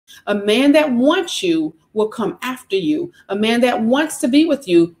A man that wants you will come after you. A man that wants to be with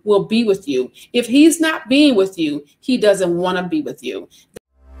you will be with you. If he's not being with you, he doesn't want to be with you.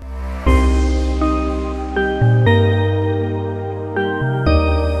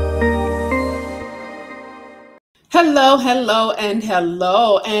 Hello,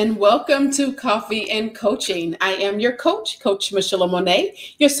 and welcome to Coffee and Coaching. I am your coach, Coach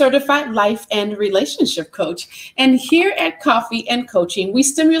Michelamonè, your certified life and relationship coach. And here at Coffee and Coaching, we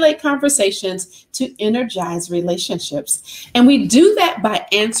stimulate conversations to energize relationships. And we do that by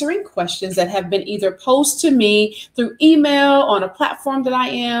answering questions that have been either posed to me through email on a platform that I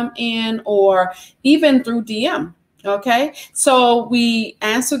am in, or even through DM. Okay, so we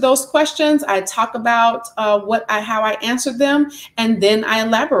answer those questions. I talk about how I answered them, and then I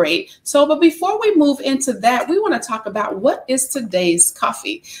elaborate. But before we move into that, we want to talk about what is today's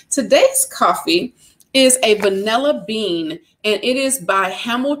coffee. Today's coffee is a vanilla bean, and it is by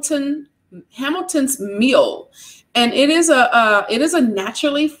Hamilton's Meal. And it is a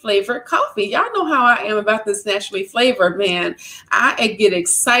naturally flavored coffee. Y'all know how I am about this naturally flavored, man. I get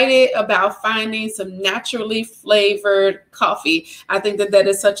excited about finding some naturally flavored coffee. I think that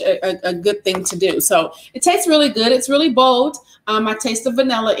is such a good thing to do. So it tastes really good. It's really bold. I taste the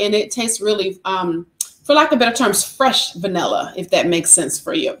vanilla in it. It tastes really, for lack of better terms, fresh vanilla, if that makes sense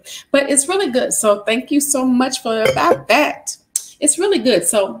for you. But it's really good. So thank you so much about that. It's really good.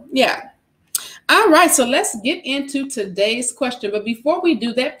 So yeah. All right, so let's get into today's question. But before we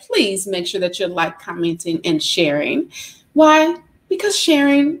do that, please make sure that you're commenting, and sharing. Why? Because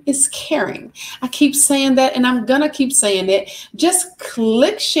sharing is caring. I keep saying that, and I'm going to keep saying it. Just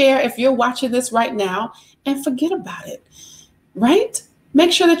click share if you're watching this right now and forget about it, right?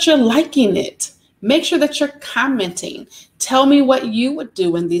 Make sure that you're liking it. Make sure that you're commenting. Tell me what you would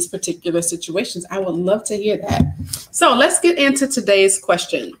do in these particular situations. I would love to hear that. So let's get into today's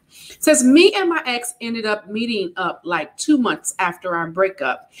question. It says, me and my ex ended up meeting up like 2 months after our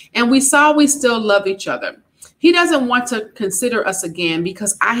breakup, and we saw we still love each other. He doesn't want to consider us again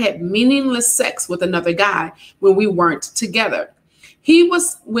because I had meaningless sex with another guy when we weren't together. He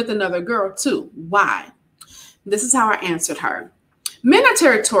was with another girl too. Why? This is how I answered her. Men are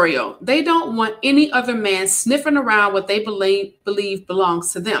territorial. They don't want any other man sniffing around what they believe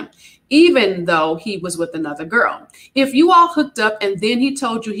belongs to them, even though he was with another girl. If you all hooked up and then he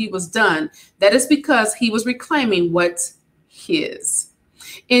told you he was done, that is because he was reclaiming what's his.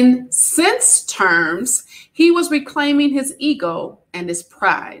 In sense terms, he was reclaiming his ego and his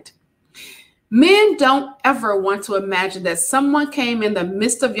pride. Men don't ever want to imagine that someone came in the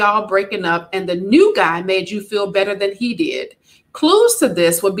midst of y'all breaking up and the new guy made you feel better than he did. Clues to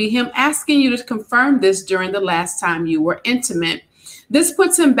this would be him asking you to confirm this during the last time you were intimate. This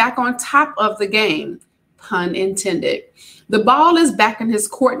puts him back on top of the game, pun intended. The ball is back in his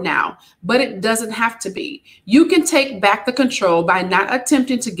court now, but it doesn't have to be. You can take back the control by not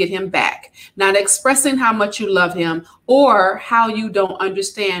attempting to get him back, not expressing how much you love him or how you don't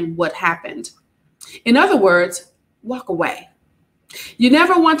understand what happened. In other words, walk away. You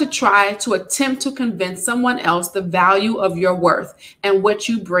never want to try to attempt to convince someone else the value of your worth and what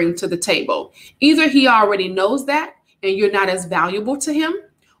you bring to the table. Either he already knows that and you're not as valuable to him,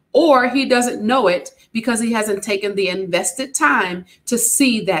 or he doesn't know it because he hasn't taken the invested time to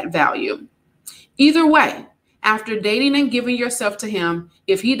see that value. Either way, after dating and giving yourself to him,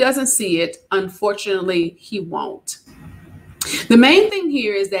 if he doesn't see it, unfortunately, he won't. The main thing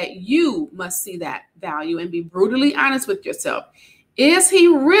here is that you must see that value and be brutally honest with yourself. Is he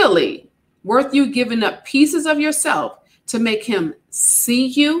really worth you giving up pieces of yourself to make him see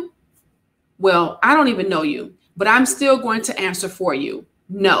you? Well, I don't even know you, but I'm still going to answer for you.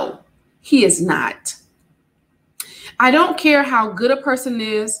 No, he is not. I don't care how good a person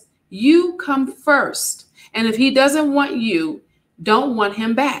is. You come first. And if he doesn't want you, don't want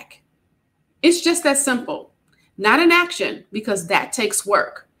him back. It's just that simple. Not in action, because that takes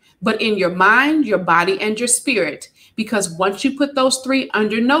work, but in your mind, your body, and your spirit. Because once you put those three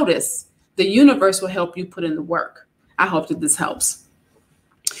under notice, the universe will help you put in the work. I hope that this helps.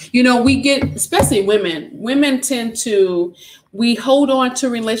 You know, we get, especially women tend to, we hold on to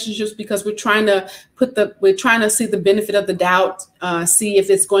relationships because we're trying to see the benefit of the doubt, see if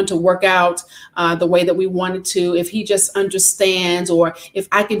it's going to work out the way that we want it to, if he just understands, or if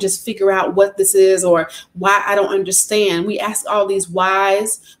I can just figure out what this is, or why I don't understand. We ask all these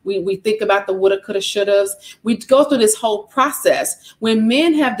whys. We think about the woulda, coulda, shouldas. We go through this whole process. When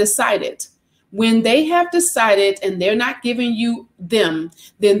men have decided, when they have decided and they're not giving you them,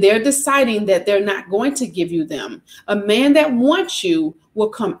 then they're deciding that they're not going to give you them. A man that wants you will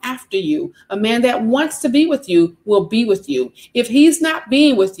come after you. A man that wants to be with you will be with you. If he's not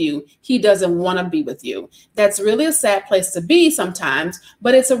being with you, he doesn't want to be with you. That's really a sad place to be sometimes,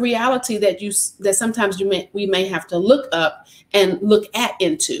 but it's a reality that sometimes we may have to look up and look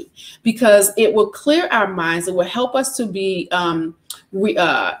into, because it will clear our minds. It will help us to be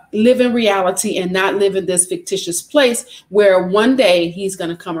live in reality and not live in this fictitious place where one day he's going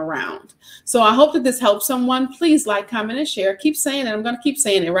to come around. So I hope that this helps someone. Please like, comment, and share. Keep saying it. I'm going to keep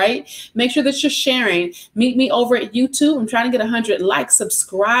saying it, right? Make sure that you're sharing. Meet me over at YouTube. I'm trying to get 100 likes.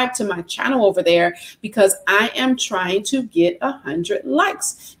 Subscribe to my channel over there, because I am trying to get 100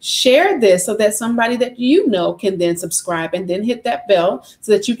 likes. Share this so that somebody that you know can then subscribe, and then hit that bell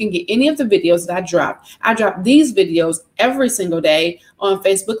so that you can get any of the videos that I drop. I drop these videos every single day on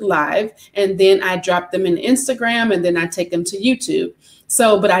Facebook Live, and then I drop them in Instagram, and then I take them to YouTube.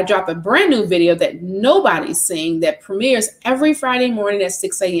 But I drop a brand new video that nobody's seeing that premieres every Friday morning at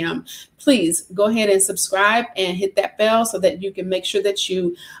 6 a.m. Please go ahead and subscribe and hit that bell so that you can make sure that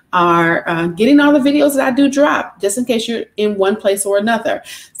you are getting all the videos that I do drop, just in case you're in one place or another.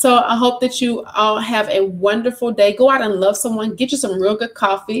 So I hope that you all have a wonderful day. Go out and love someone. Get you some real good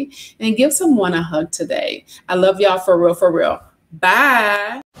coffee and give someone a hug today. I love y'all for real, for real.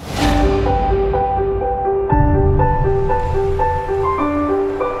 Bye.